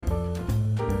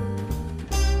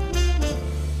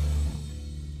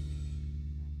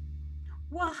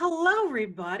hello,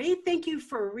 everybody. Thank you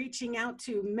for reaching out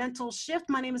to Mental Shift.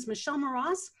 My name is Michelle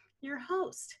Moroz, your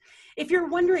host. If you're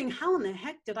wondering how in the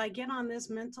heck did I get on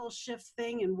this mental shift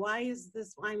thing and why is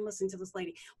this, I'm listening to this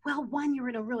lady. Well, one, you're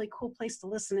in a really cool place to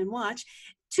listen and watch.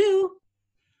 Two,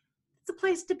 it's a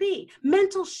place to be.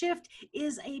 Mental Shift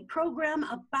is a program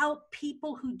about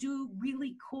people who do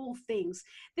really cool things.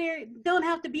 They don't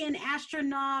have to be an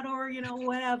astronaut or,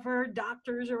 whatever,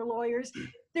 doctors or lawyers.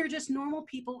 They're just normal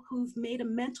people who've made a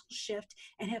mental shift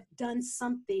and have done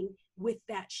something with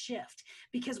that shift.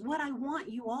 Because what I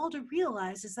want you all to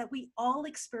realize is that we all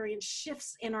experience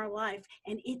shifts in our life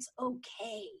and it's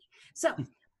okay. So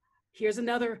here's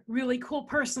another really cool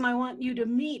person I want you to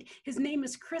meet. His name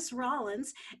is Chris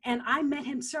Rollins, and I met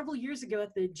him several years ago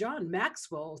at the John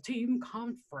Maxwell Team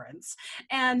Conference.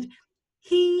 And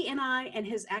he and I, and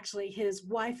his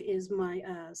wife is my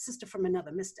sister from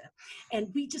another mister.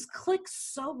 And we just clicked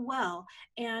so well.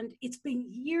 And it's been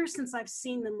years since I've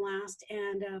seen them last.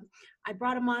 And I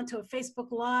brought him on to a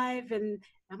Facebook Live, and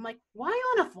I'm like, why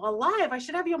on a live? I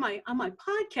should have you on my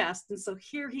podcast. And so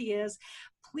here he is.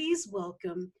 Please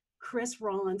welcome Chris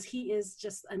Rollins. He is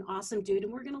just an awesome dude,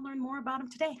 and we're going to learn more about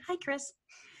him today. Hi, Chris.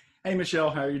 Hey,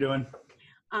 Michelle. How are you doing?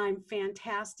 I'm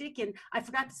fantastic, and I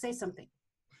forgot to say something.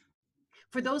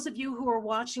 For those of you who are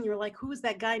watching, you're like, who is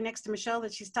that guy next to Michelle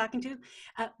that she's talking to?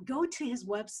 Go to his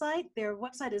website. Their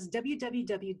website is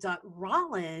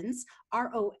www.rollins,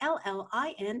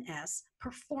 ROLLINS,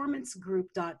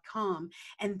 performancegroup.com.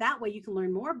 And that way you can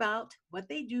learn more about what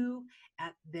they do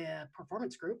at the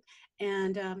Performance Group.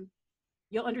 And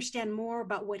you'll understand more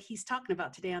about what he's talking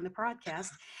about today on the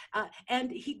podcast.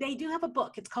 And they do have a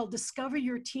book. It's called Discover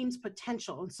Your Team's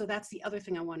Potential. And so that's the other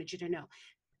thing I wanted you to know.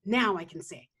 Now I can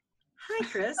say, hi,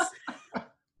 Chris.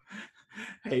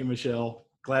 Hey, Michelle.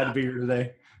 Glad to be here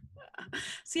today.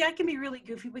 See, I can be really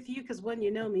goofy with you because one, you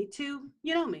know me. Two,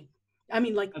 you know me. I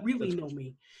mean, like really know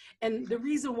me. And the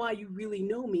reason why you really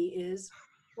know me is,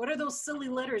 what are those silly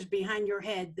letters behind your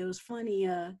head? Those funny...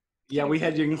 Yeah, we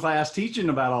had you in class teaching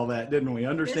about all that, didn't we?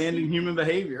 Understanding human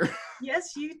behavior.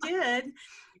 Yes, you did.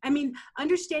 I mean,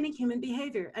 understanding human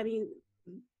behavior. I mean,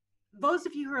 those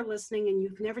of you who are listening and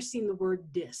you've never seen the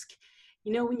word DISC,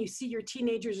 when you see your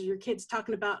teenagers or your kids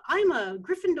talking about, I'm a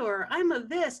Gryffindor, I'm a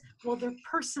this, well, they're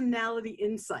personality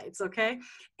insights, okay?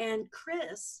 And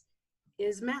Chris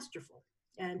is masterful,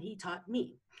 and he taught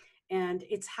me. And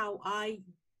it's how I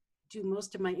do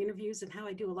most of my interviews and how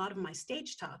I do a lot of my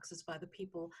stage talks is by the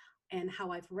people and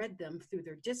how I've read them through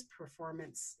their DISC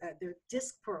performance, their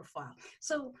DISC profile.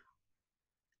 So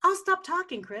I'll stop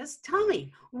talking, Chris. Tell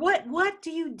me, what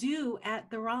do you do at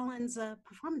the Rollins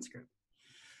Performance Group?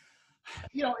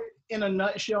 In a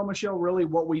nutshell, Michelle, really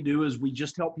what we do is we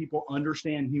just help people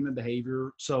understand human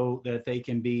behavior so that they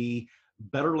can be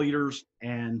better leaders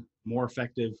and more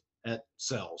effective at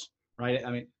sales, right? I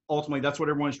mean, ultimately, that's what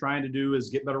everyone's trying to do is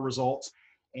get better results.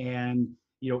 And,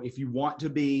 if you want to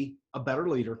be a better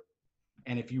leader,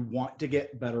 and if you want to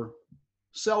get better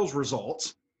sales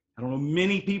results, I don't know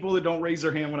many people that don't raise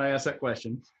their hand when I ask that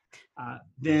question,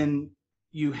 then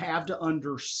you have to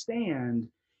understand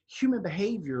human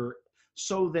behavior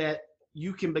so that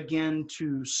you can begin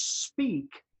to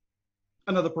speak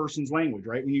another person's language,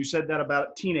 right? When you said that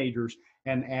about teenagers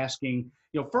and asking,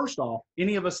 first off,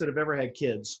 any of us that have ever had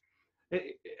kids, and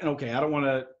okay, I don't want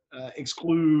to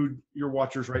exclude your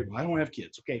watchers, right? Well, I don't have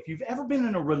kids. Okay, if you've ever been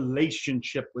in a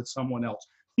relationship with someone else,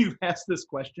 you've asked this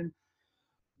question,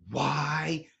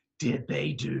 why did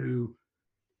they do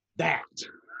that?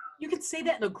 You could say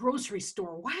that in a grocery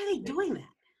store. Why are they doing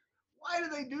that? Why do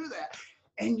they do that?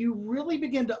 And you really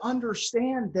begin to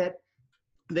understand that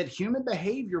human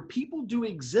behavior, people do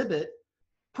exhibit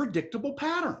predictable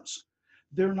patterns.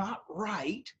 They're not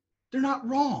right. They're not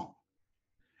wrong.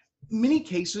 In many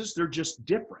cases, they're just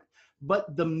different.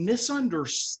 But the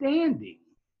misunderstanding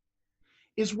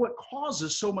is what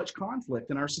causes so much conflict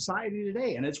in our society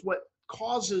today. And it's what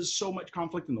causes so much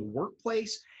conflict in the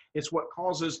workplace. It's what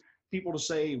causes people to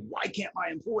say, why can't my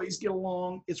employees get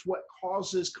along? It's what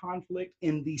causes conflict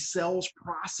in the sales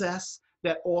process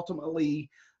that ultimately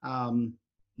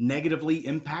negatively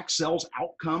impacts sales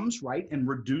outcomes, right? And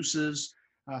reduces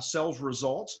sales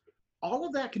results. All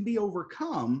of that can be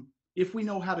overcome if we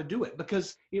know how to do it,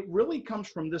 because it really comes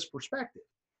from this perspective.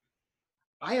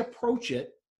 I approach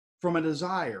it from a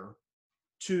desire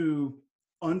to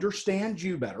understand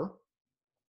you better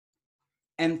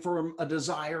and from a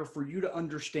desire for you to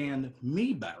understand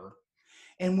me better.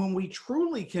 And when we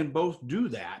truly can both do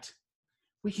that,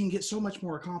 we can get so much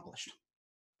more accomplished.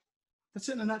 That's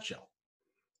it in a nutshell.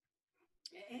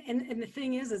 And the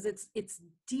thing is it's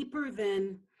deeper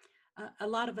than a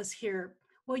lot of us here.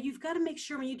 Well, you've got to make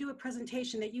sure when you do a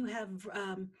presentation that you have,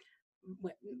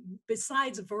 what,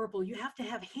 besides verbal, you have to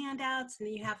have handouts, and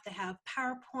then you have to have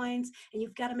PowerPoints, and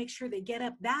you've got to make sure they get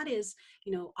up. That is,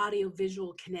 audio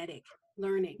visual kinetic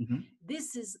learning. Mhm.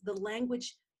 This is the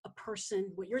language a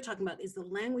person, what you're talking about is the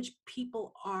language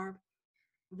people are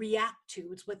react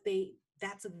to. It's what they,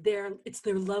 it's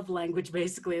their love language,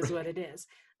 basically, is what it is.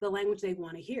 The language they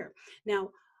want to hear.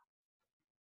 Now,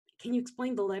 can you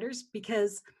explain the letters?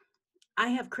 Because I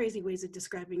have crazy ways of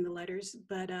describing the letters,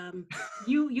 but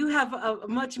you have a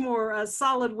much more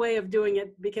solid way of doing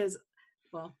it, because,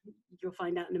 well, you'll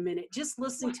find out in a minute. Just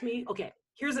listening to me. Okay,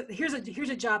 here's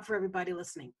a job for everybody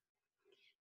listening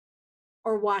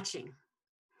or watching.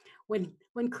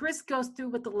 When Chris goes through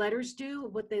what the letters do,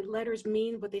 what the letters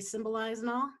mean, what they symbolize and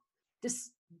all,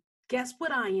 just guess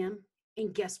what I am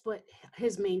and guess what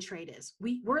his main trait is.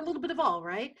 We're a little bit of all,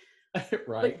 right?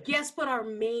 Right. But guess what our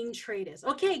main trait is.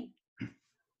 Okay,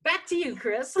 back to you,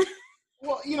 Chris.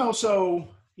 Well, so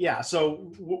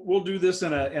we'll do this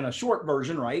in a short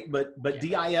version, right? But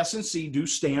DIS and C do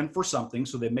stand for something,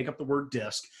 so they make up the word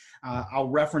DISC. I'll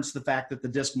reference the fact that the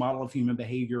DISC model of human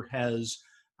behavior has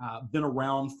been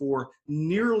around for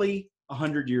nearly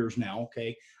 100 years now.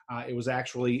 Okay, it was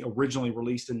actually originally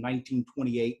released in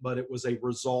 1928, but it was a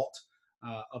result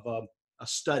of a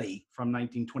study from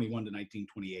 1921 to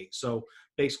 1928. So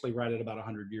basically, right at about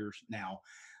 100 years now,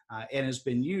 and has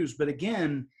been used. But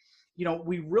again,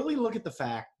 we really look at the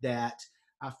fact that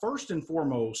first and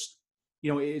foremost,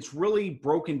 it's really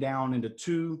broken down into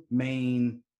two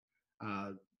main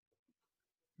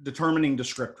determining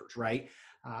descriptors, right?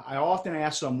 I often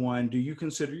ask someone, do you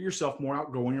consider yourself more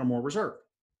outgoing or more reserved?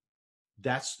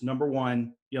 That's number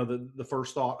one, the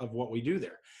first thought of what we do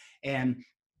there. And,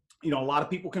 a lot of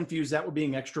people confuse that with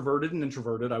being extroverted and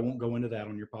introverted. I won't go into that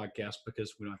on your podcast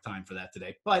because we don't have time for that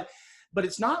today. But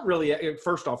it's not really,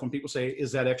 first off, when people say,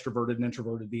 is that extroverted and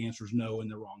introverted? The answer is no, and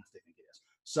they're wrong if they think it is.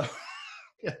 So,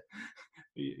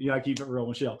 I keep it real,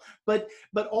 Michelle. But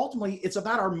ultimately, it's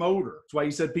about our motor. That's why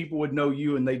you said people would know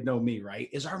you and they'd know me, right?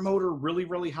 Is our motor really,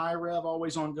 really high rev,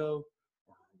 always on go?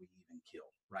 Or are we even kill,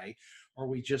 right? Or are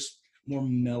we just more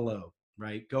mellow,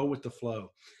 right? Go with the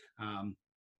flow.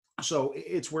 So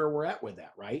it's where we're at with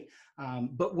that, right?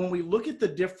 But when we look at the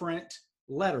different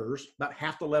letters, about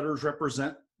half the letters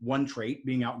represent one trait,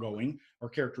 being outgoing or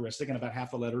characteristic, and about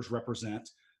half the letters represent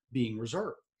being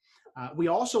reserved. We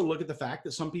also look at the fact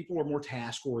that some people are more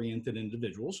task-oriented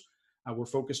individuals. We're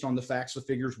focused on the facts, the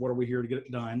figures, what are we here to get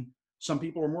it done? Some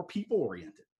people are more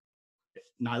people-oriented.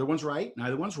 Neither one's right,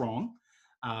 neither one's wrong.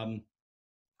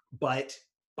 But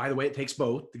by the way, it takes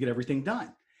both to get everything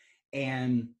done.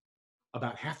 And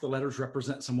about half the letters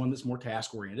represent someone that's more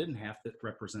task-oriented and half that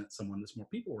represent someone that's more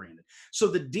people-oriented. So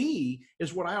the D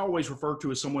is what I always refer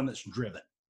to as someone that's driven.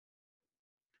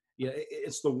 Yeah,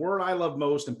 it's the word I love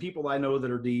most, and people I know that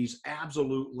are D's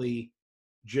absolutely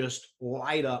just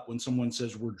light up when someone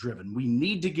says we're driven. We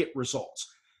need to get results.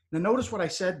 Now, notice what I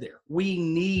said there. We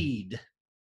need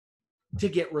to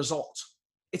get results.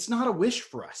 It's not a wish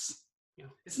for us.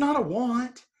 It's not a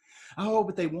want. Oh,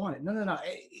 but they want it. No.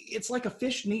 It's like a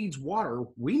fish needs water.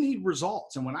 We need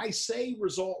results. And when I say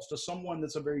results to someone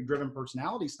that's a very driven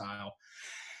personality style,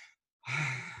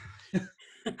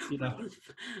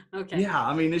 Okay. Yeah,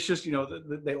 I mean, it's just,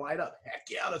 they light up. Heck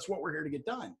yeah, that's what we're here to get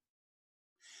done.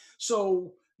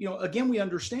 So, again, we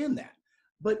understand that.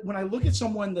 But when I look at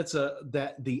someone that's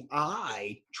the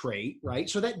I trait, right?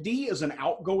 So that D is an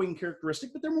outgoing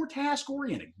characteristic, but they're more task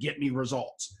oriented. Get me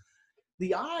results.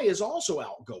 The I is also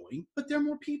outgoing, but they're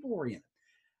more people oriented.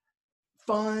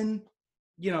 Fun,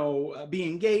 be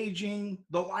engaging,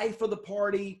 the life of the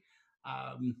party.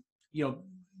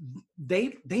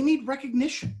 They need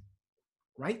recognition,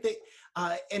 right?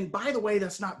 And by the way,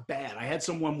 that's not bad. I had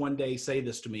someone one day say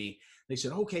this to me. They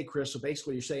said, "Okay, Chris, so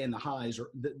basically you're saying the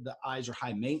I's are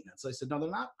high maintenance." I said, "No, they're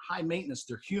not high maintenance.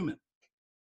 They're human,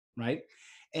 right?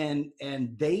 And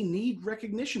they need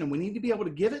recognition, and we need to be able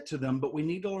to give it to them, but we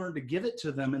need to learn to give it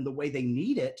to them in the way they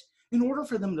need it in order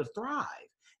for them to thrive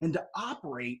and to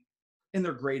operate in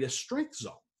their greatest strength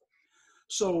zone."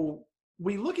 So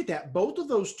we look at that. Both of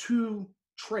those two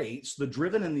traits, the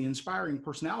driven and the inspiring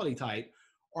personality type,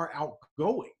 are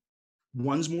outgoing.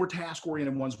 One's more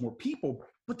task-oriented, one's more people,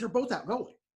 but they're both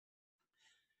outgoing.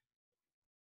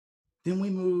 Then we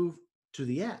move to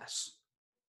the S.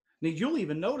 Now, you'll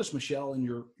even notice, Michelle, and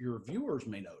your viewers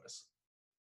may notice,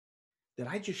 that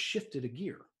I just shifted a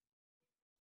gear,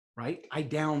 right? I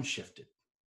downshifted.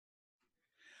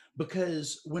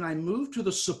 Because when I move to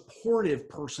the supportive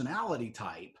personality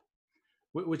type,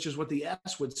 which is what the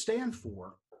S would stand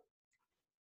for,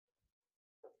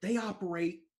 they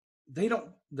operate they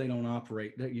don't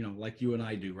operate, like you and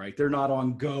I do, right? They're not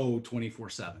on go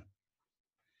 24/7.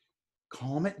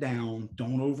 Calm it down.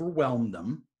 Don't overwhelm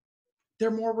them.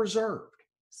 They're more reserved.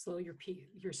 Slow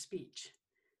your speech.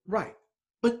 Right.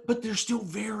 But they're still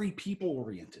very people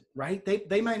oriented, right?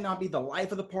 They might not be the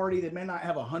life of the party. They may not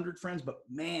have 100 friends, but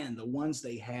man, the ones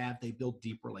they have, they build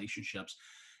deep relationships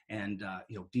and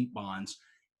deep bonds.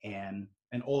 And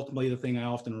ultimately, the thing I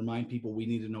often remind people we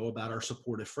need to know about our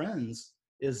supportive friends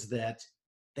is that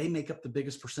they make up the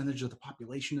biggest percentage of the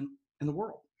population in the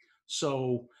world.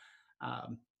 So,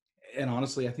 um, and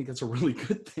honestly, I think that's a really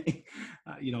good thing,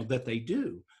 that they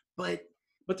do.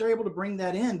 But they're able to bring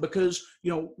that in because,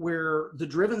 where the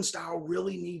driven style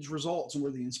really needs results and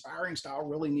where the inspiring style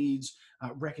really needs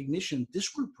recognition, this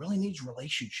group really needs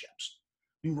relationships.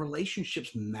 I mean,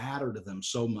 relationships matter to them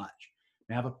so much.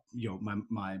 I have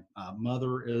my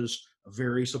mother is a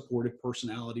very supportive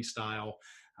personality style.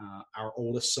 Our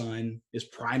oldest son is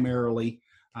primarily,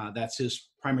 that's his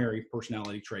primary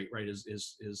personality trait, right?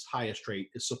 His highest trait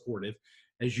is supportive.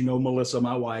 As you know, Melissa,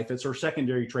 my wife, it's her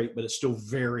secondary trait, but it's still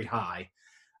very high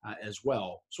as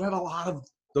well. So I have a lot of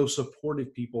those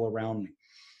supportive people around me.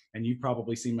 And you've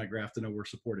probably seen my graph to know where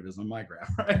supportive is on my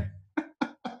graph, right?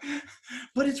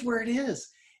 But it's where it is.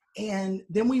 And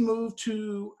then we move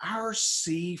to our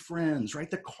C friends, right?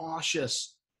 The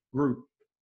cautious group.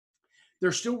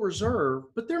 They're still reserved,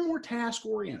 but they're more task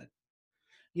oriented.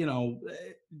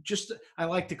 I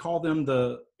like to call them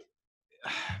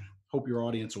hope your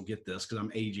audience will get this because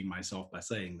I'm aging myself by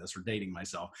saying this or dating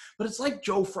myself, but it's like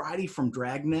Joe Friday from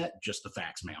Dragnet, just the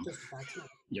facts, ma'am. Just the facts, ma'am.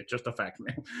 Yeah, just the facts,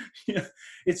 ma'am. Yeah,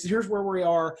 here's where we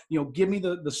are. Give me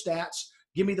the stats,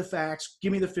 give me the facts,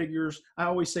 give me the figures. I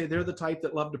always say they're the type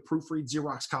that love to proofread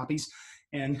Xerox copies,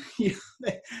 and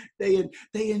they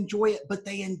enjoy it, but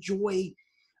they enjoy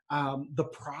the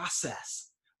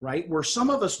process, right? Where some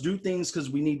of us do things because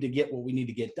we need to get what we need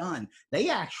to get done. They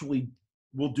actually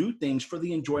will do things for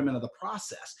the enjoyment of the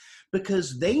process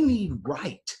because they need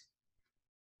right.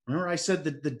 Remember I said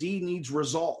that the D needs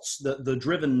results, the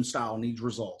driven style needs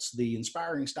results, the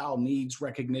inspiring style needs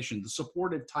recognition, the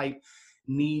supportive type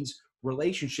needs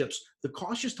relationships, the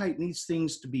cautious type needs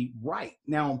things to be right.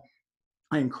 Now,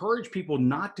 I encourage people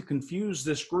not to confuse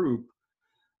this group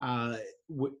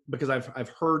because I've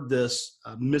heard this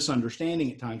misunderstanding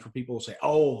at times where people say,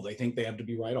 oh, they think they have to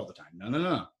be right all the time.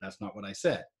 No, that's not what I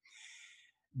said.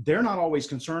 They're not always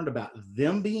concerned about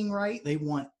them being right. They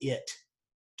want it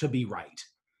to be right.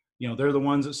 They're the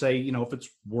ones that say, if it's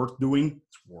worth doing,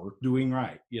 it's worth doing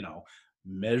right.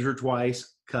 Measure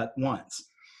twice, cut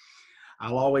once.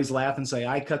 I'll always laugh and say,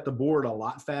 I cut the board a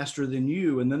lot faster than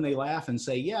you. And then they laugh and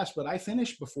say, yes, but I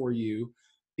finished before you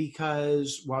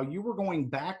because while you were going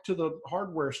back to the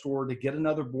hardware store to get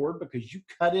another board because you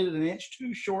cut it an inch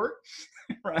too short,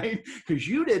 right? Because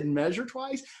you didn't measure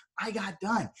twice, I got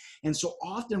done. And so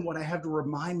often what I have to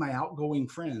remind my outgoing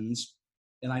friends,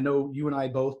 and I know you and I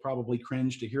both probably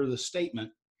cringe to hear this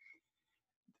statement,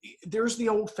 there's the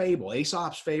old fable,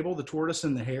 Aesop's fable, the tortoise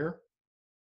and the hare.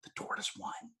 The tortoise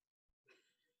won.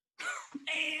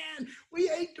 Man, we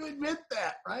hate to admit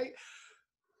that, right?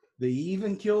 The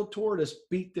even-keeled tortoise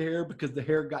beat the hare because the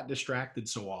hare got distracted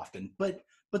so often. But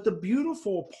the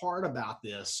beautiful part about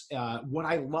this, what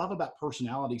I love about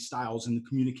personality styles and the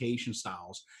communication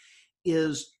styles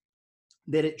is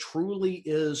that it truly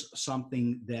is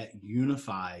something that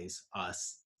unifies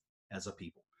us as a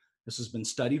people. This has been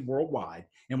studied worldwide.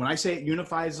 And when I say it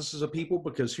unifies us as a people,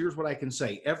 because here's what I can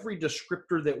say. Every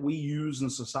descriptor that we use in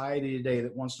society today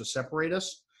that wants to separate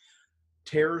us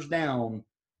tears down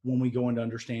when we go into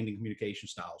understanding communication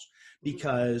styles,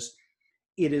 because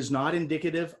it is not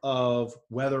indicative of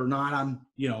whether or not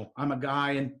I'm a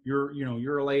guy and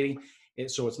you're a lady.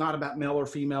 So it's not about male or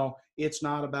female. It's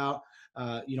not about,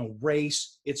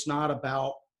 race. It's not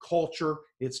about culture.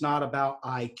 It's not about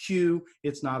IQ.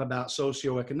 It's not about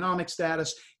socioeconomic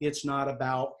status. It's not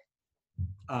about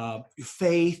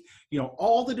faith.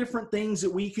 All the different things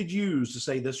that we could use to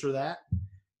say this or that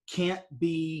can't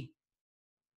be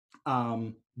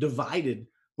divided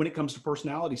when it comes to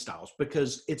personality styles,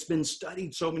 because it's been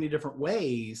studied so many different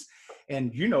ways.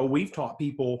 And, we've taught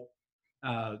people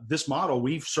this model.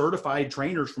 We've certified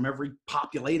trainers from every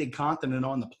populated continent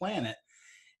on the planet.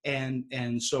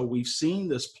 And so we've seen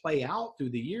this play out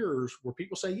through the years where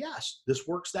people say, yes, this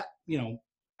works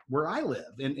where I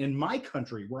live in my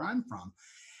country, where I'm from.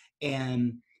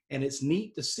 And it's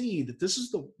neat to see that this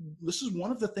is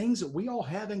one of the things that we all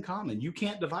have in common. You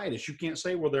can't divide us. You can't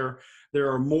say, well,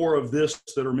 there are more of this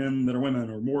that are men than are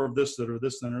women, or more of this that are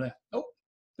this than are that.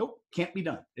 Nope, can't be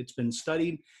done. It's been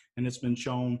studied and it's been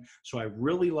shown. So I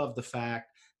really love the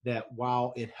fact that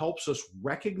while it helps us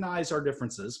recognize our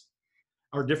differences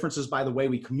by the way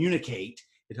we communicate,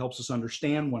 it helps us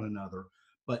understand one another,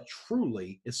 but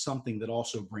truly is something that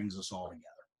also brings us all together.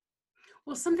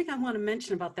 Well, something I want to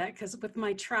mention about that, because with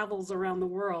my travels around the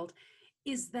world,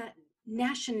 is that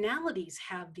nationalities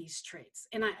have these traits.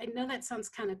 And I know that sounds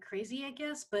kind of crazy, I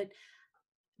guess, but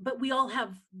we all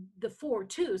have the four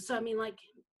too. So I mean, like,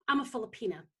 I'm a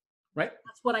Filipina. Right?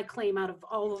 That's what I claim out of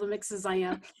all of the mixes I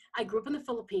am. I grew up in the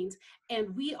Philippines,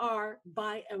 and we are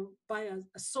by a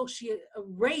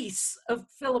race of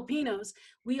Filipinos.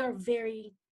 We are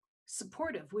very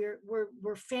supportive.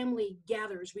 We're family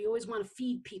gatherers. We always want to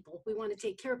feed people. We want to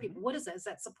take care of people. What is that? Is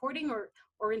that supporting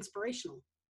or inspirational?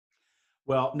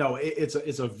 Well, no, it's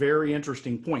a very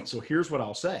interesting point. So here's what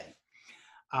I'll say.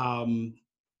 Um,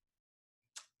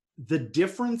 the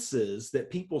differences that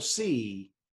people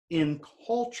see in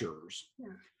cultures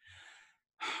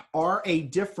are a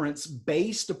difference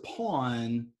based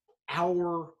upon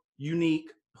our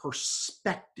unique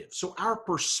perspective. So our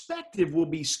perspective will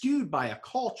be skewed by a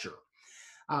culture.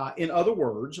 In other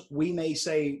words, we may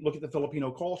say, look at the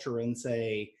Filipino culture and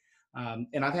say,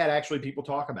 and I've had actually people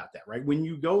talk about that, right? When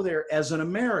you go there as an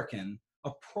American,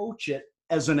 approach it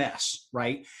as an S,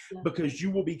 right? Yeah. Because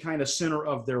you will be kind of center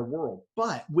of their world.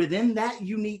 But within that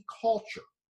unique culture,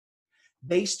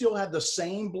 they still have the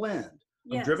same blend of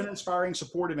Yes. driven, inspiring,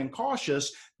 supportive, and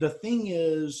cautious. The thing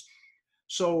is,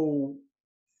 so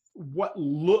what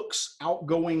looks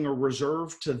outgoing or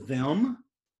reserved to them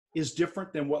is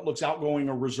different than what looks outgoing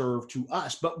or reserved to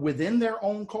us. But within their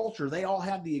own culture, they all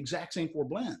have the exact same four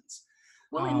blends.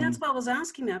 Well, and that's why I was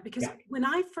asking that, because Yeah. when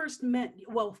I first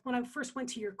went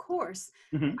to your course,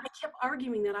 Mm-hmm. I kept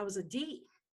arguing that I was a D.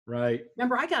 Right.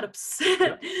 Remember, I got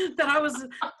upset that I was,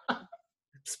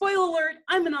 spoiler alert,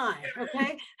 I'm an I,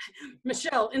 okay?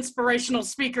 Michelle, inspirational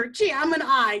speaker, gee, I'm an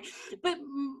I. But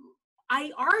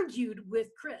I argued with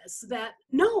Chris that,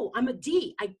 no, I'm a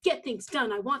D. I get things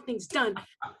done. I want things done.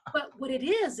 But what it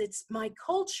is, it's my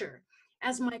culture.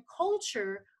 As my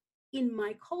culture, in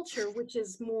my culture, which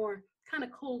is more kind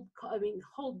of cold,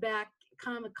 hold back,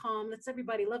 kind of calm, let's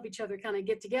everybody love each other, kind of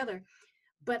get together.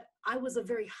 But I was a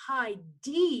very high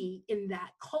D in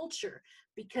that culture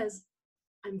because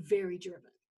I'm very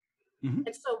driven. Mm-hmm.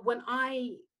 And so when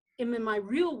I am in my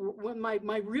real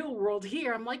world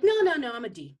here, I'm like, no, I'm a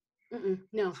D.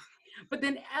 No. But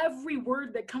then every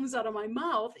word that comes out of my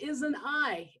mouth is an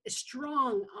I, a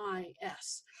strong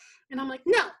I-S. And I'm like,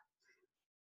 no.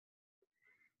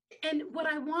 And what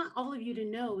I want all of you to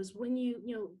know is when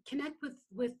you connect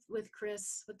with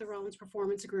Chris, with the Rollins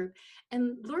Performance Group,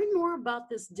 and learn more about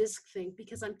this disc thing,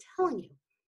 because I'm telling you,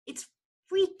 it's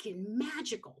freaking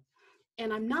magical.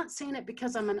 And I'm not saying it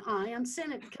because I'm an I, I'm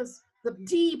saying it because the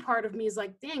D part of me is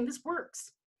like, dang, this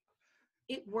works.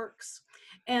 It works.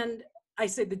 And I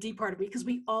say the D part of me because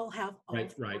we all have all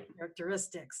four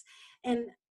characteristics. And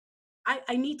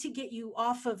I need to get you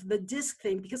off of the disc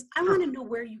thing because I want to know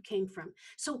where you came from.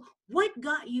 So what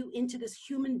got you into this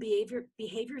human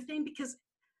behavior thing? Because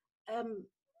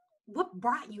what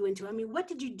brought you into it? I mean, what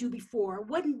did you do before?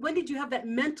 When did you have that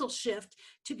mental shift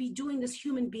to be doing this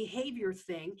human behavior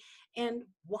thing, and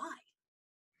why?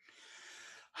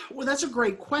 Well, that's a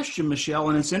great question, Michelle.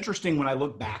 And it's interesting when I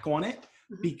look back on it,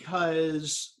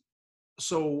 because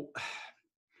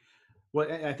well,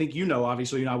 I think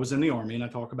obviously, I was in the Army, and I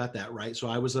talk about that, right? So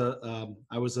I was an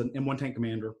M1 tank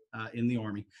commander in the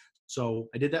Army. So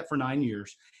I did that for 9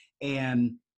 years.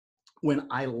 And when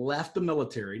I left the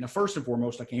military, now, first and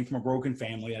foremost, I came from a broken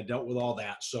family. I dealt with all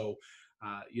that. So,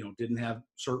 didn't have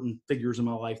certain figures in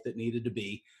my life that needed to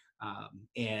be.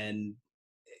 And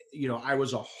I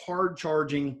was a hard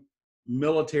charging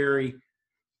military,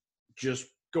 just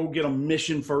go get a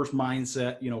mission first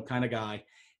mindset, kind of guy.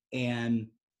 And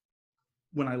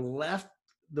when I left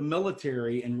the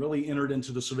military and really entered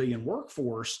into the civilian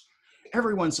workforce,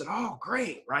 everyone said, oh,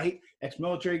 great, right?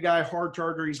 Ex-military guy, hard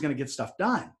charger, he's going to get stuff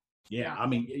done. Yeah, I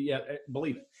mean, yeah,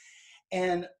 believe it.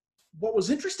 And what was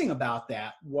interesting about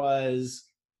that was,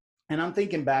 and I'm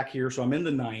thinking back here, so I'm in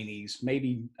the 90s,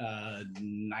 maybe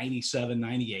 97,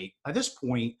 98. By this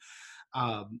point,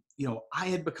 I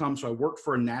had become, so I worked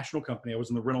for a national company. I was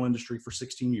in the rental industry for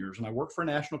 16 years, and I worked for a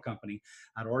national company.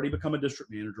 I'd already become a district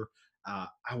manager.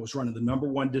 I was running the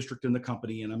 #1 district in the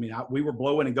company. And I mean, we were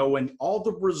blowing and going. All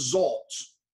the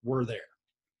results were there.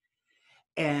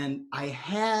 And I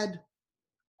had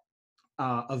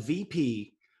a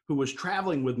VP who was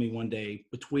traveling with me one day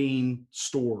between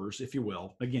stores, if you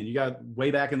will. Again, you got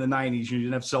way back in the 90s, you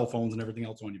didn't have cell phones and everything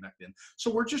else on you back then. So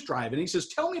we're just driving. He says,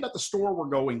 tell me about the store we're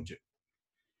going to.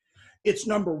 It's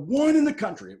number one in the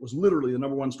country. It was literally the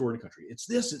number one store in the country. It's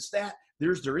this, it's that.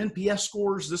 There's their NPS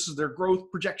scores. This is their growth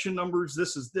projection numbers.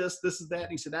 This is this is that.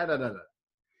 And he said,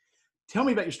 Tell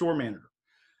me about your store manager.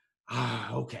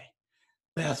 Okay.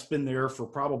 Beth's been there for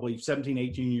probably 17,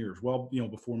 18 years. Well,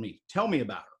 before me. Tell me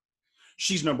about her.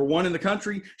 She's number one in the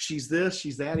country. She's this,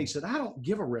 she's that. He said, I don't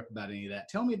give a rip about any of that.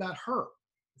 Tell me about her.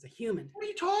 As a human. What are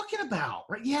you talking about?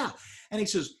 Right? Yeah. And he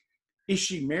says, is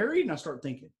she married? And I start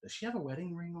thinking, does she have a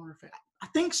wedding ring on her finger? I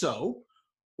think so.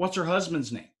 What's her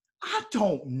husband's name? I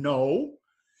don't know.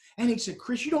 And he said,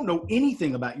 Chris, you don't know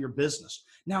anything about your business.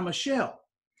 Now, Michelle,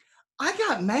 I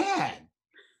got mad,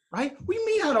 right? What do you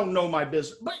mean I don't know my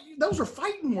business? But those are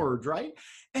fighting words, right?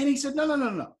 And he said,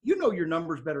 no. You know your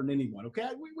numbers better than anyone, okay?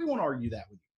 We won't argue that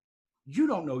with you. You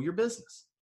don't know your business.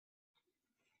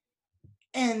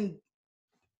 And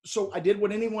so I did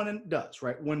what anyone does,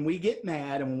 right? When we get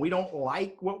mad and when we don't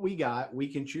like what we got, we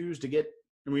can choose to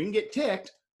we can get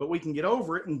ticked, but we can get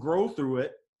over it and grow through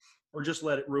it, or just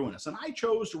let it ruin us. And I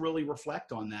chose to really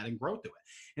reflect on that and grow through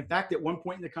it. In fact, at one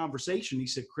point in the conversation, he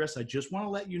said, Chris, I just want to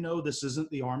let you know this isn't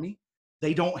the Army.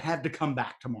 They don't have to come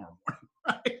back tomorrow morning,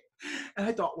 right? And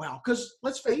I thought, wow, because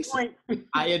let's face it,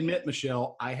 I admit,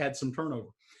 Michelle, I had some turnover.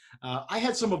 I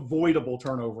had some avoidable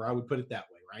turnover, I would put it that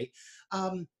way,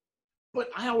 right? But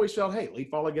I always felt, hey,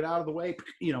 leave all I get out of the way,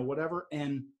 whatever.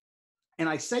 And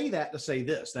I say that to say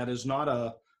this. That is not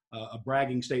a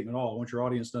bragging statement at all. I want your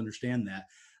audience to understand that.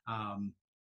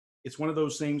 It's one of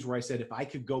those things where I said, if I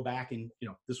could go back and,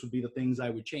 this would be the things I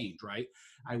would change, right?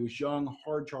 I was young,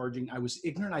 hard charging. I was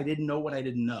ignorant. I didn't know what I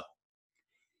didn't know.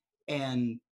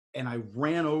 And I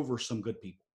ran over some good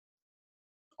people,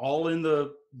 all in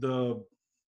the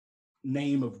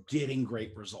name of getting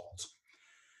great results.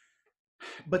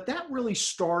 But that really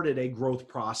started a growth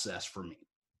process for me.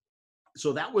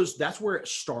 So that's where it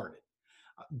started.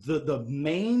 The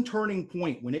main turning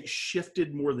point when it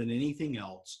shifted more than anything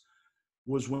else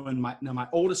was when my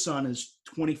oldest son is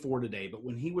 24 today, but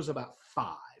when he was about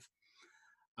 5.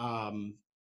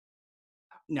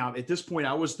 Now at this point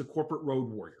I was the corporate road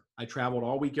warrior. I traveled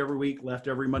all week, every week, left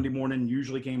every Monday morning,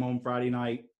 usually came home Friday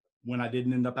night when I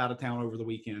didn't end up out of town over the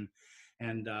weekend.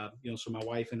 And, so my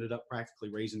wife ended up practically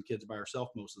raising kids by herself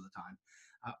most of the time.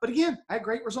 But again, I had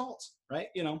great results, right?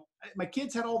 My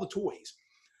kids had all the toys.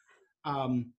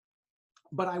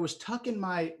 But I was tucking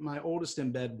my oldest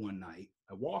in bed one night.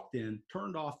 I walked in,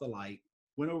 turned off the light,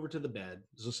 went over to the bed.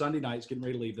 It was a Sunday night, was getting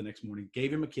ready to leave the next morning,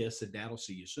 gave him a kiss, said, Dad, I'll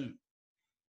see you soon.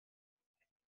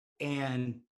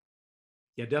 And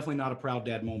yeah, definitely not a proud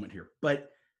dad moment here,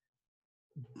 but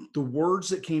the words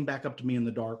that came back up to me in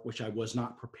the dark, which I was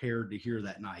not prepared to hear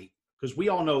that night, because we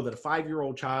all know that a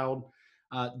 5-year-old child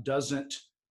doesn't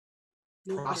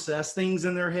process things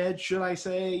in their head, should I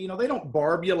say. They don't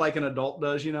barb you like an adult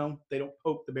does, they don't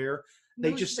poke the bear.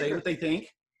 They just say what they think.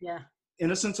 Yeah.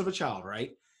 Innocence of a child,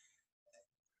 right?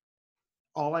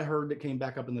 All I heard that came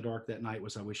back up in the dark that night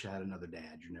was, I wish I had another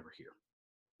dad. You're never here.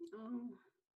 Oh.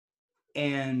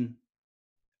 And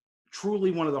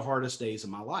truly one of the hardest days of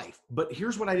my life. But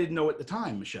here's what I didn't know at the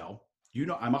time, Michelle.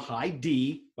 I'm a high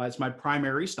D, but it's my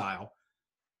primary style.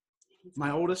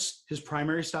 My oldest, his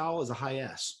primary style is a high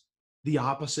S, the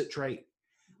opposite trait.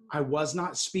 I was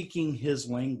not speaking his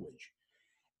language.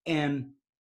 And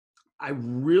I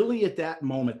really, at that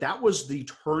moment, that was the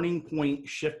turning point,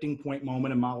 shifting point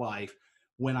moment in my life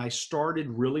when I started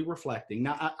really reflecting.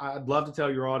 Now, I'd love to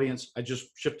tell your audience, I just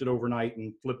shifted overnight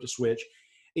and flipped a switch.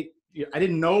 I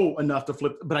didn't know enough to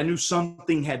flip, but I knew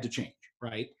something had to change,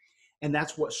 right? And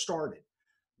that's what started.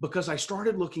 Because I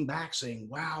started looking back saying,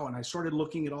 wow, and I started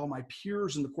looking at all my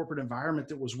peers in the corporate environment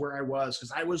that was where I was,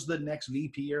 because I was the next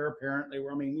VP heir apparent. They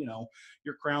were,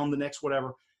 you're crowned the next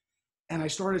whatever. And I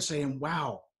started saying,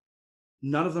 wow,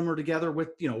 none of them are together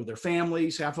with, their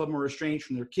families. Half of them are estranged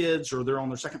from their kids, or they're on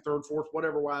their second, third, fourth,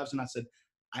 whatever wives. And I said,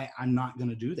 I'm not going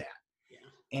to do that. Yeah.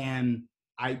 And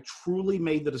I truly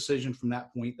made the decision from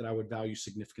that point that I would value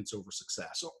significance over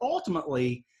success. So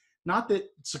ultimately, not that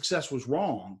success was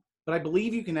wrong, but I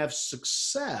believe you can have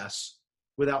success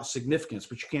without significance,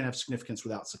 but you can't have significance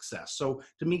without success. So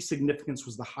to me, significance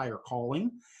was the higher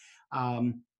calling.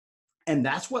 And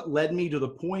that's what led me to the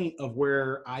point of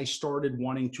where I started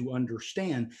wanting to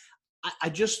understand.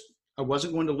 I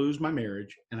wasn't going to lose my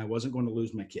marriage, and I wasn't going to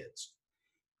lose my kids.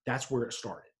 That's where it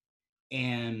started.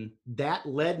 And that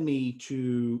led me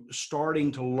to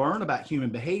starting to learn about human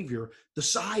behavior. The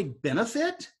side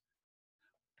benefit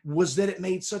was that it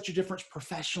made such a difference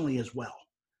professionally as well.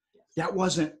 That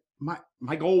wasn't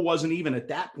my goal wasn't even at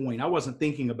that point. I wasn't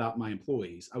thinking about my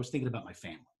employees. I was thinking about my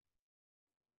family.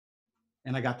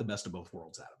 And I got the best of both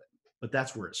worlds out of it. But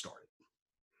that's where it started.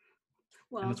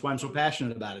 And Well, that's why I'm so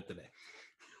passionate about it today.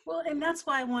 well, and that's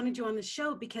why I wanted you on the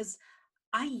show, because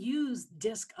I use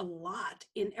DISC a lot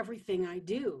in everything I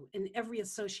do, in every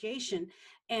association,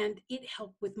 and it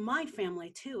helped with my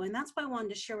family too. And that's why I wanted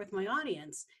to share with my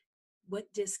audience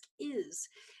what DISC is.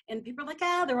 And people are like,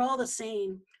 ah, they're all the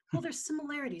same. Well, there's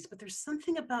similarities, but there's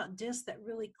something about DISC that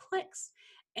really clicks.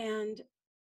 And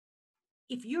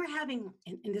if you're having,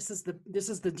 and this is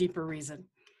the deeper reason,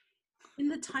 in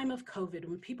the time of COVID,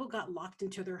 when people got locked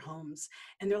into their homes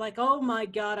and they're like, oh my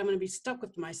God, I'm going to be stuck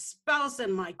with my spouse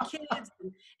and my kids.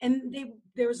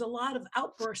 There was a lot of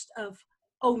outburst of,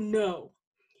 oh no.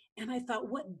 And I thought,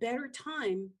 what better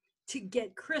time to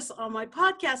get Chris on my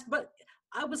podcast? But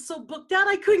I was so booked out,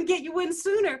 I couldn't get you in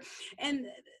sooner. And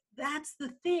that's the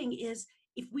thing, is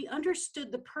if we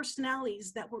understood the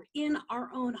personalities that were in our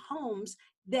own homes,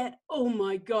 that, oh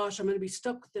my gosh, I'm going to be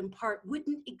stuck with them part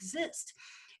wouldn't exist.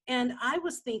 And I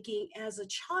was thinking as a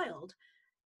child,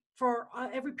 for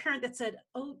every parent that said,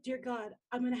 oh dear God,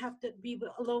 I'm going to have to be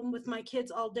alone with my kids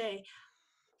all day.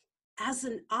 As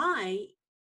an I,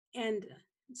 and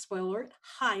spoiler alert,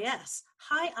 high S,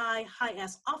 high I, high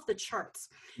S, off the charts.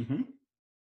 Mm-hmm.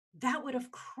 That would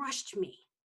have crushed me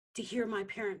to hear my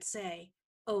parents say,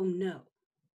 oh no.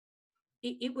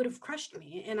 It would have crushed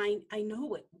me. And I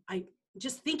know it. I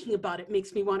just thinking about it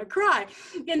makes me want to cry.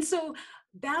 And so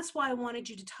that's why I wanted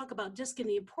you to talk about DISC and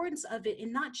the importance of it,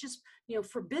 and not just,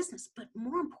 for business, but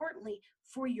more importantly,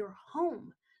 for your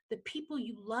home, the people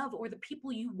you love or the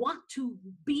people you want to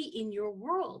be in your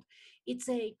world. It's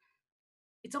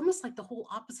almost like the whole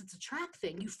opposites attract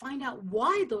thing. You find out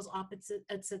why those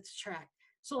opposites attract.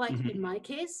 So like in my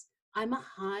case, I'm a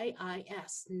high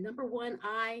IS. Number one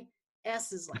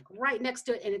IS is like right next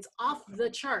to it, and it's off the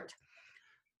chart.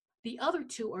 The other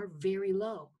two are very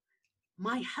low.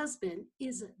 My husband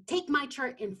is, take my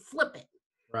chart and flip it.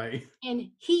 Right. And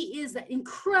he is that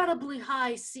incredibly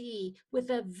high C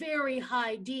with a very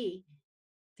high D.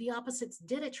 The opposites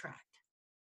did attract.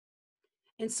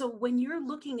 And so when you're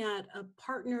looking at a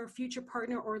partner, future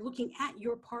partner, or looking at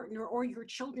your partner or your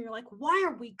children, you're like, why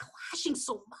are we clashing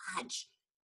so much?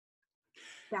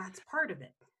 That's part of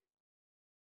it.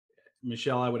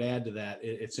 Michelle, I would add to that.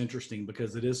 It's interesting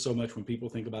because it is so much when people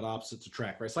think about opposites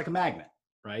attract, right? It's like a magnet,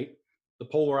 right? The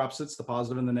polar opposites, the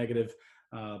positive and the negative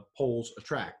poles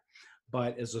attract.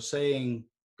 But as the saying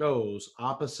goes,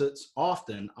 opposites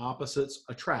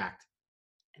attract,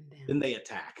 and then they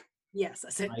attack. Yes, I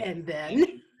said, right? and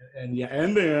then.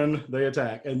 And then they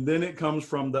attack. And then it comes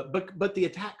from but the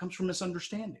attack comes from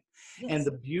misunderstanding. Yes. And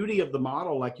the beauty of the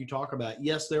model, like you talk about,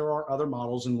 yes, there are other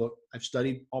models. And look, I've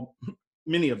studied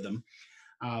many of them.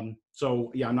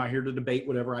 So yeah, I'm not here to debate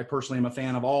whatever. I personally am a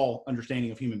fan of all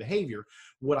understanding of human behavior.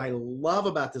 What I love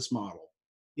about this model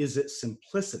is its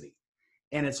simplicity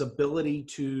and its ability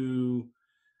to,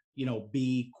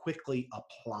 be quickly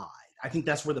applied. I think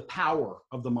that's where the power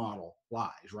of the model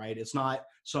lies, right? It's not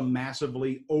some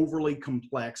massively overly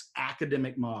complex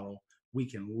academic model. We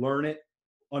can learn it,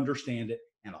 understand it,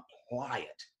 and apply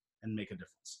it and make a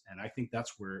difference. And I think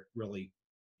that's where it really,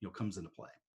 comes into play.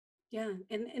 Yeah,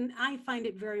 and I find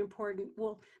it very important.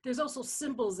 Well, there's also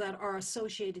symbols that are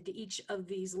associated to each of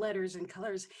these letters and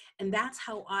colors, and that's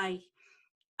how I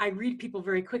read people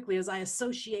very quickly, as I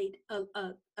associate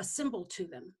a symbol to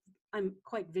them. I'm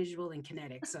quite visual and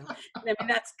kinetic, so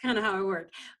that's kind of how I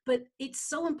work. But it's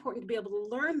so important to be able to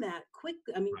learn that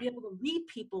quickly. Be able to read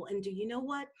people and do, you know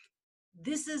what?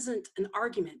 This isn't an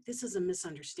argument. This is a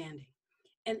misunderstanding,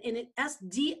 and it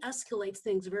de-escalates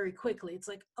things very quickly. It's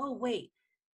like, oh wait.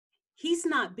 He's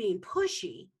not being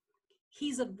pushy.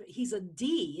 He's a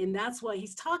D, and that's why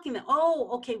he's talking that, oh,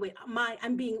 okay, wait,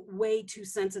 I'm being way too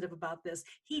sensitive about this.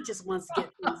 He just wants to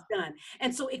get things done.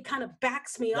 And so it kind of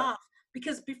backs me off,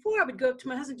 because before I would go up to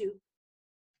my husband and do,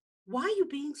 why are you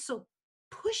being so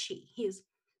pushy?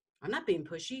 I'm not being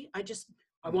pushy.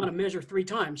 I want to measure 3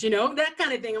 times, that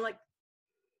kind of thing. I'm like,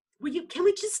 can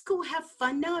we just go have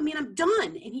fun now? I'm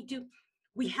done. And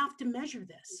we have to measure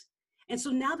this. And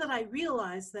so now that I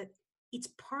realize that it's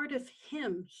part of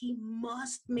him, he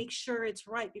must make sure it's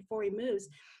right before he moves,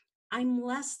 I'm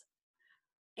less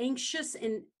anxious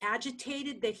and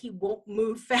agitated that he won't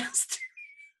move fast.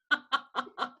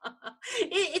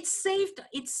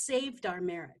 It saved our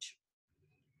marriage,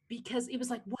 because it was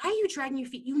like, why are you dragging your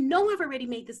feet? I've already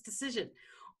made this decision.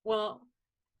 Well,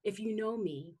 if you know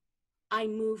me, I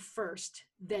move first,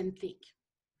 then think.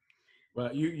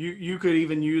 Well, you could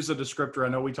even use a descriptor. I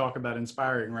know we talk about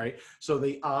inspiring, right? So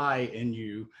the I in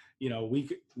you,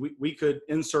 we could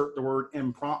insert the word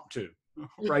impromptu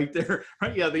right there.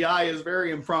 Right? Yeah, the I is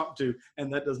very impromptu,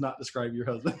 and that does not describe your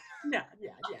husband. Yeah.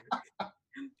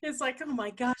 It's like, oh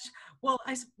my gosh, Well,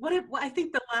 I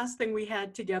think the last thing we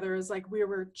had together is like we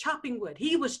were chopping wood.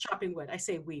 He was chopping wood. I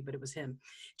say we, but it was him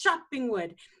chopping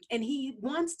wood. And he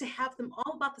wants to have them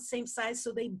all about the same size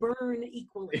so they burn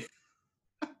equally.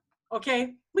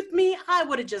 Okay. With me, I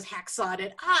would have just hacksawed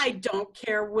it. I don't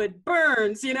care, wood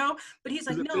burns, you know? But he's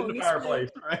like, no, in the fireplace,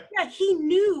 right? yeah, he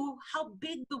knew how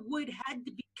big the wood had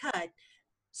to be cut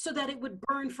so that it would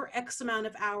burn for X amount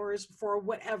of hours for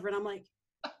whatever. And I'm like,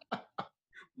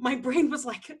 my brain was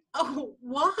like, oh,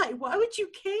 why? Why would you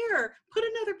care? Put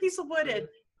another piece of wood in.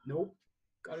 Nope.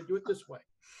 Got to do it this way.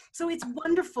 So it's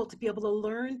wonderful to be able to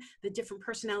learn the different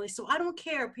personalities. So I don't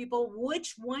care, people,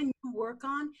 which one you work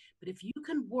on, but if you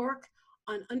can work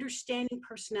on understanding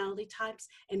personality types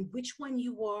and which one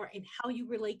you are and how you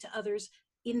relate to others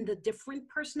in the different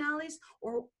personalities,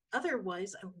 or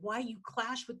otherwise, why you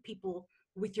clash with people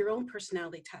with your own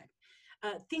personality type,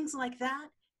 things like that,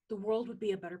 the world would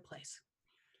be a better place.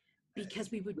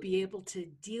 Because we would be able to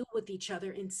deal with each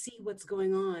other and see what's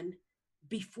going on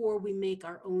before we make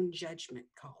our own judgment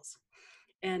calls.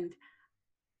 And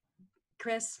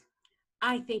Chris,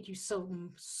 I thank you so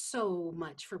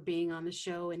much for being on the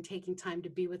show and taking time to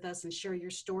be with us and share your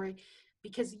story,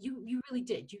 because you really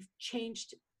did. You've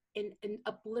changed and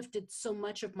uplifted so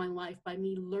much of my life by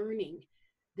me learning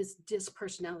this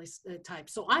personality type.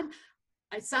 So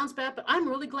it sounds bad, but I'm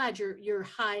really glad your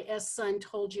high S son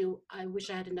told you, I wish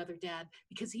I had another dad,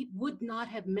 because he would not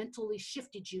have mentally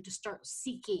shifted you to start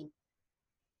seeking.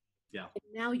 Yeah.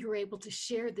 And now you're able to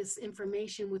share this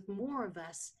information with more of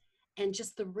us, and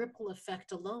just the ripple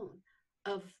effect alone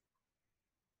of,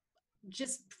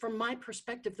 just from my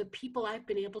perspective, the people I've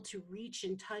been able to reach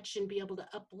and touch and be able to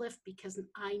uplift because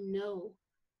I know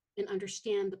and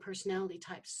understand the personality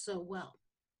types so well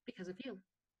because of you.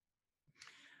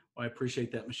 Well, I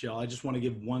appreciate that, Michelle. I just want to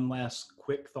give one last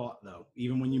quick thought, though,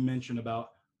 even when you mentioned about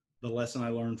the lesson I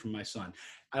learned from my son.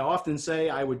 I often say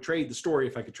I would trade the story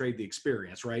if I could trade the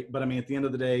experience, right? But I mean, at the end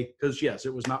of the day, because yes,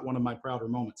 it was not one of my prouder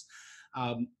moments.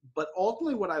 But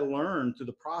ultimately what I learned through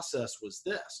the process was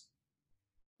this.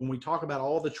 When we talk about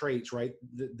all the traits, right,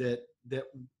 that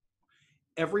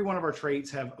every one of our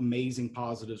traits have amazing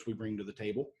positives we bring to the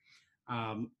table.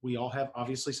 We all have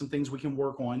obviously some things we can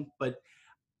work on, but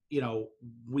you know,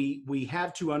 we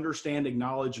have to understand,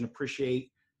 acknowledge, and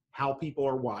appreciate how people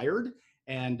are wired.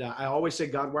 And I always say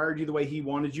God wired you the way he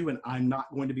wanted you, and I'm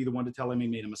not going to be the one to tell him he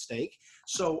made a mistake.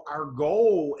 So our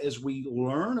goal as we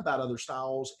learn about other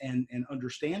styles and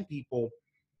understand people,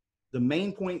 the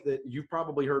main point that you've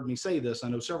probably heard me say this, I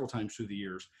know several times through the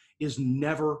years, is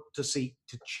never to seek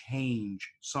to change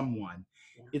someone.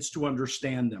 Yeah. It's to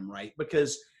understand them, right?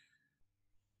 Because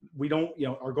we don't, you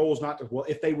know, our goal is not to, well,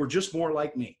 if they were just more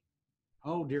like me.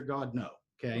 Oh, dear God, no.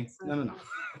 Okay. No.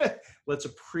 Let's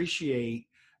appreciate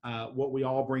what we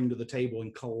all bring to the table,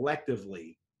 and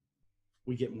collectively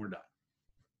we get more done.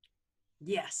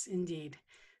 Yes, indeed.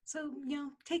 So, you know,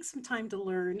 take some time to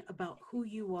learn about who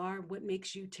you are, what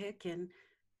makes you tick, and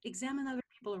examine other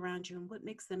people around you and what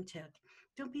makes them tick.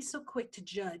 Don't be so quick to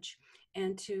judge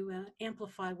and to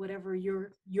amplify whatever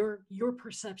your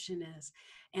perception is.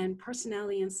 And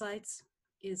Personality Insights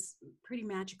is pretty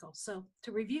magical. So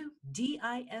to review,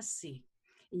 DISC,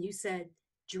 and you said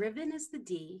driven is the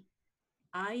D,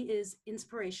 I is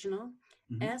inspirational,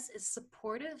 mm-hmm. S is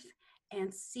supportive,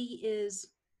 and C is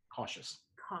cautious.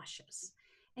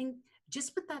 And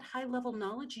just with that high level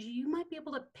knowledge, you might be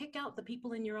able to pick out the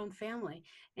people in your own family.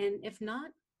 And if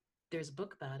not, there's a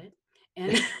book about it.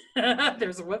 And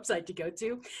there's a website to go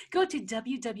to. Go to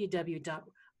www.Rollins,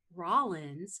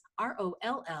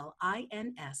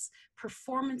 ROLLINS,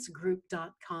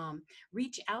 performancegroup.com.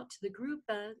 Reach out to the group,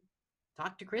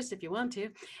 talk to Chris if you want to.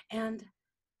 And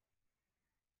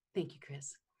thank you,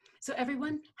 Chris. So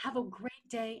everyone, have a great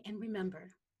day. And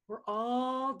remember, we're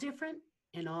all different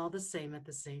and all the same at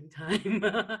the same time.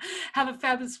 Have a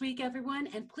fabulous week, everyone.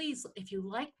 And please, if you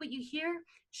like what you hear,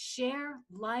 share,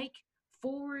 like,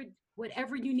 forward,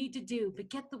 whatever you need to do, but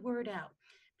get the word out,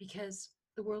 because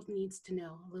the world needs to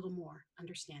know a little more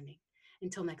understanding.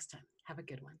 Until next time, have a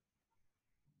good one.